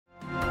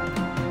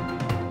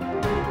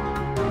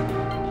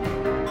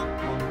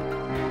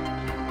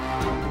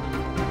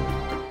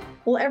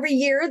Well, every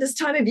year, this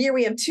time of year,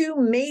 we have two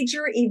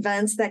major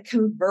events that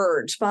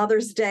converge,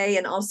 Father's Day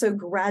and also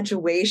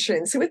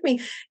graduation. So with me,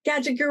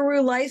 gadget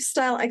guru,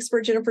 lifestyle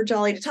expert Jennifer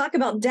Jolly to talk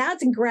about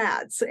dads and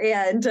grads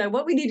and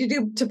what we need to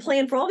do to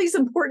plan for all these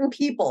important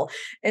people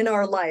in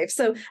our life.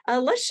 So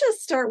let's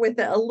just start with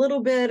a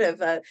little bit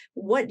of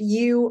what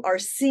you are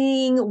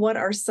seeing. What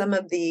are some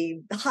of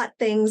the hot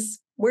things?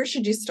 Where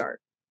should you start?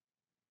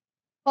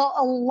 Well,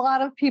 a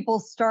lot of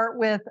people start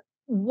with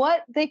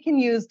what they can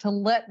use to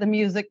let the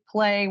music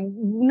play,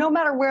 no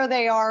matter where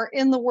they are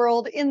in the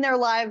world, in their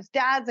lives,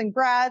 dads and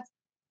grads.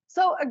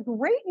 So, a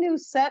great new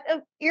set of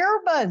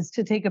earbuds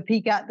to take a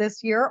peek at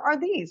this year are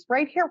these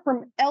right here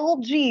from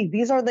LG.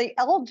 These are the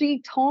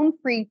LG tone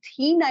free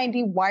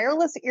T90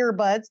 wireless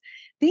earbuds.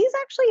 These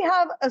actually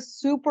have a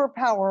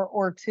superpower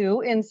or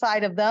two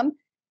inside of them.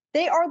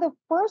 They are the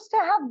first to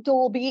have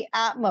Dolby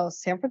Atmos,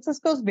 San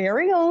Francisco's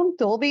very own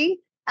Dolby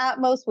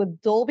Atmos with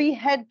Dolby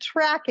head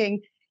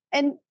tracking.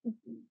 And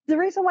the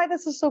reason why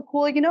this is so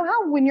cool, you know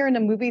how when you're in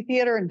a movie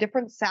theater and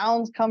different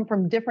sounds come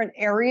from different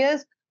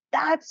areas?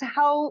 That's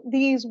how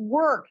these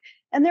work.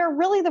 And they're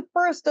really the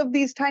first of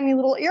these tiny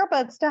little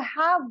earbuds to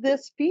have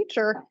this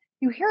feature.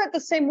 You hear it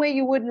the same way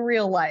you would in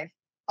real life.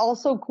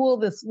 Also cool,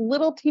 this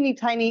little teeny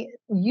tiny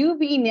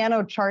UV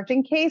nano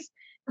charging case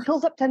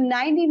kills up to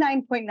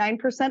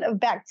 99.9% of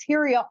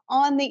bacteria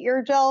on the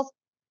ear gels.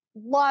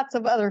 Lots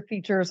of other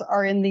features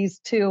are in these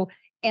too.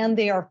 And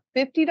they are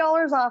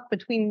 $50 off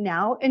between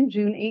now and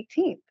June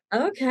 18th.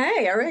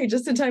 Okay. All right.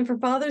 Just in time for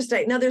Father's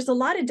Day. Now, there's a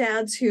lot of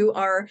dads who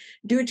are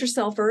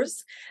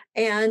do-it-yourselfers,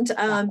 and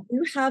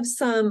you have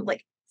some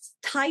like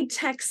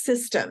high-tech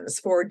systems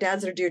for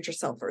dads that are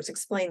do-it-yourselfers.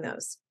 Explain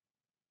those.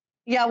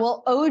 Yeah,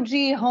 well,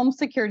 OG Home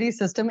Security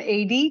System,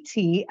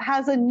 ADT,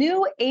 has a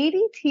new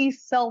ADT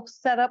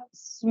self-setup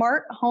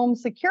smart home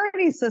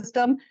security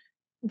system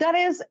that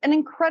is an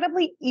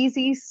incredibly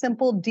easy,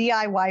 simple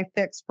DIY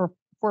fix for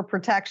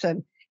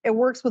protection. It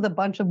works with a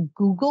bunch of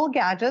Google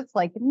gadgets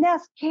like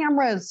Nest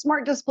cameras,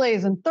 smart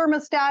displays, and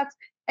thermostats,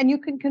 and you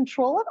can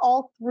control it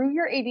all through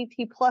your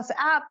ADT Plus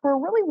app for a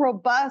really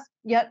robust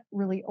yet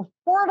really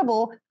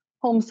affordable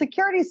home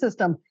security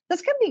system.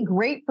 This can be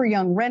great for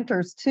young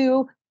renters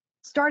too.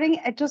 Starting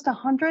at just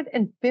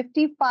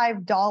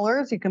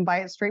 $155, you can buy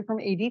it straight from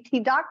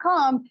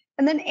ADT.com.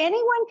 And then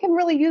anyone can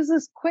really use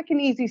this quick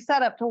and easy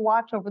setup to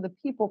watch over the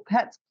people,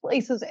 pets,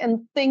 places,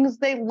 and things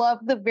they love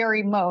the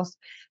very most.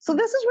 So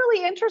this is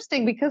really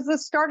interesting because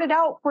this started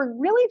out for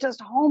really just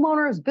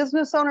homeowners,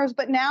 business owners,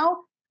 but now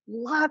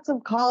lots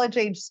of college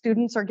age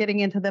students are getting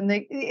into them.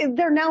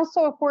 They're now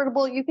so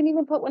affordable. You can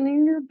even put one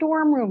in your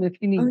dorm room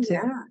if you need to.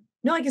 Yeah.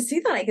 No, I can see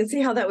that. I can see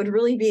how that would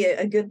really be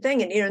a good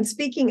thing. And, and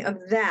speaking of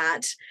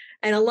that,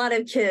 and a lot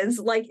of kids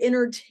like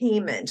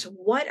entertainment,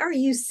 what are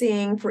you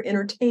seeing for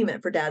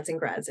entertainment for dads and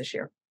grads this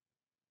year?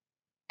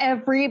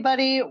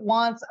 Everybody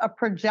wants a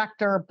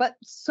projector, but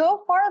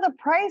so far the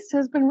price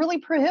has been really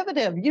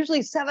prohibitive,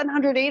 usually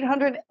 700,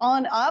 800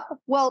 on up.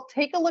 Well,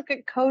 take a look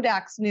at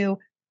Kodak's new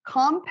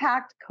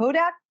compact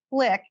Kodak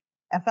Flick,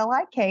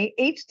 FLIK,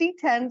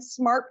 HD10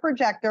 smart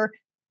projector.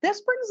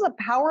 This brings the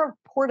power of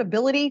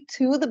portability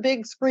to the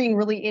big screen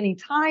really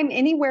anytime,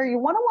 anywhere you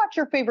want to watch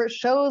your favorite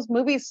shows,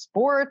 movies,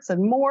 sports,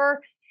 and more.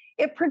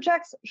 It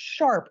projects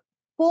sharp,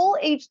 full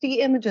HD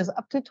images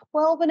up to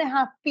 12 and a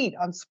half feet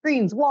on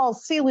screens,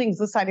 walls, ceilings,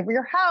 the side of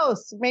your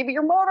house, maybe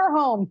your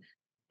motorhome.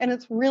 And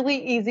it's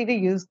really easy to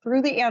use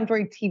through the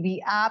Android TV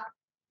app.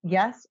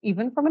 Yes,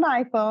 even from an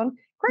iPhone.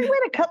 Great way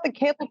to cut the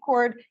cable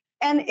cord.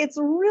 And it's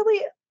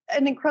really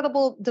an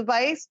incredible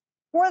device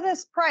for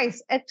this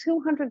price at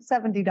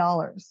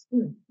 $270.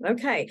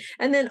 Okay.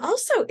 And then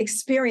also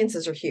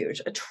experiences are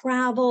huge.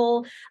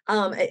 Travel.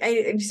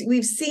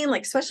 We've seen,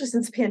 like, especially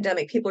since the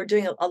pandemic, people are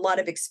doing a lot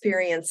of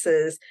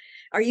experiences.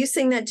 Are you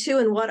seeing that too?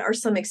 And what are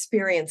some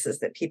experiences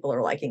that people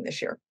are liking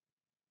this year?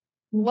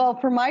 Well,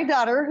 for my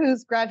daughter,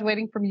 who's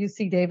graduating from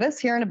UC Davis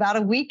here in about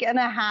a week and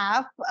a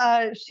half,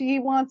 she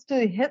wants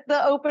to hit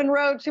the open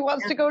road. She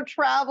wants to go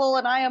travel,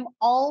 and I am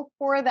all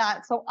for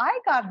that. So I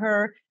got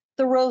her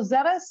the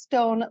Rosetta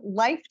Stone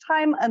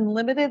Lifetime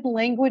Unlimited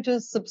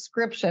Languages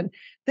subscription.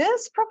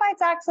 This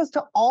provides access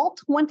to all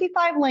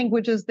 25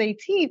 languages they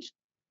teach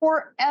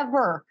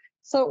forever.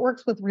 So it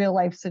works with real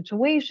life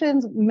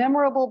situations,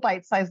 memorable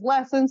bite-sized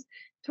lessons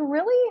to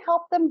really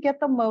help them get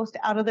the most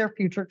out of their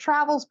future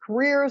travels,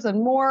 careers,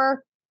 and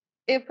more.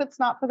 If it's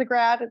not for the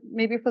grad,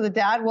 maybe for the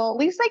dad, well, at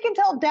least they can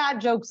tell dad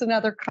jokes in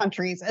other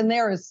countries. And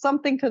there is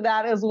something to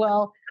that as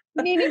well.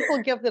 Meaningful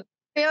gift that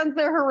expands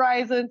their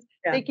horizons.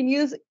 Yeah. They can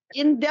use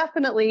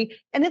indefinitely,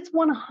 and it's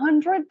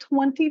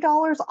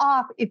 $120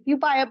 off if you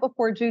buy it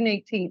before June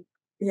 18th.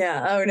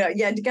 Yeah. Oh, no.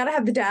 Yeah. You got to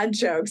have the dad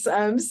jokes.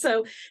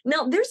 So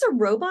now there's a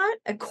robot,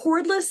 a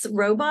cordless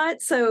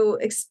robot. So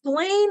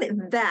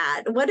explain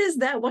that. What is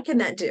that? What can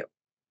that do?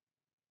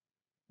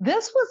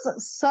 This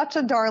was such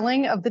a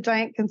darling of the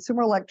giant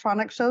consumer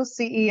electronics show,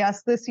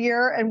 CES, this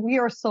year, and we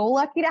are so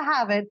lucky to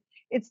have it.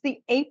 It's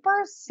the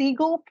Aper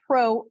Seagull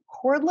Pro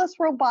cordless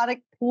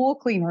robotic pool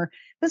cleaner.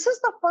 This is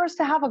the first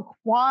to have a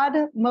quad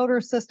motor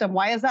system.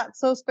 Why is that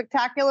so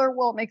spectacular?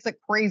 Well, it makes it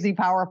crazy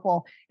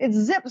powerful. It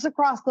zips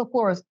across the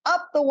floors,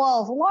 up the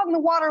walls, along the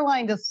water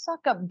line to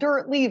suck up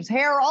dirt, leaves,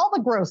 hair, all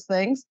the gross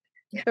things.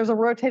 There's a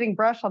rotating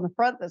brush on the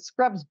front that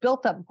scrubs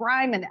built up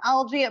grime and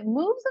algae. It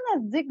moves in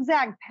a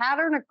zigzag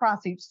pattern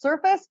across each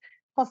surface.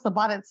 Plus, the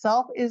bot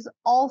itself is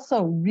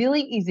also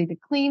really easy to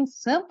clean,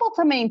 simple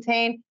to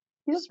maintain.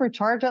 You just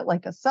recharge it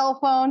like a cell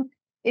phone.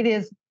 It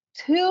is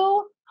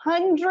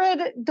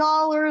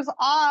 $200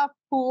 off,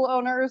 pool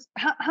owners,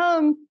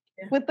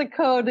 with the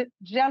code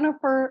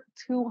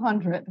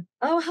Jennifer200.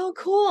 Oh, how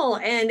cool.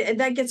 And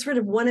that gets rid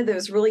of one of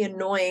those really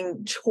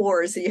annoying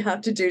chores that you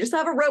have to do. Just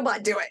have a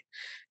robot do it.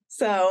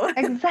 So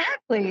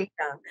exactly.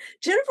 Yeah.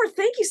 Jennifer,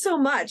 thank you so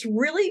much.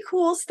 Really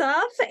cool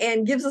stuff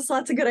and gives us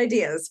lots of good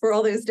ideas for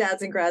all those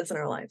dads and grads in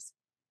our lives.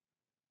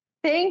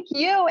 Thank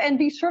you. And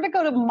be sure to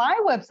go to my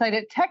website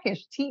at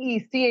techish,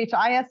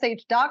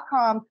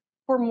 techish.com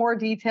for more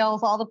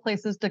details, all the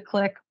places to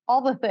click,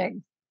 all the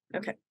things.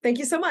 Okay. Thank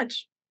you so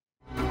much.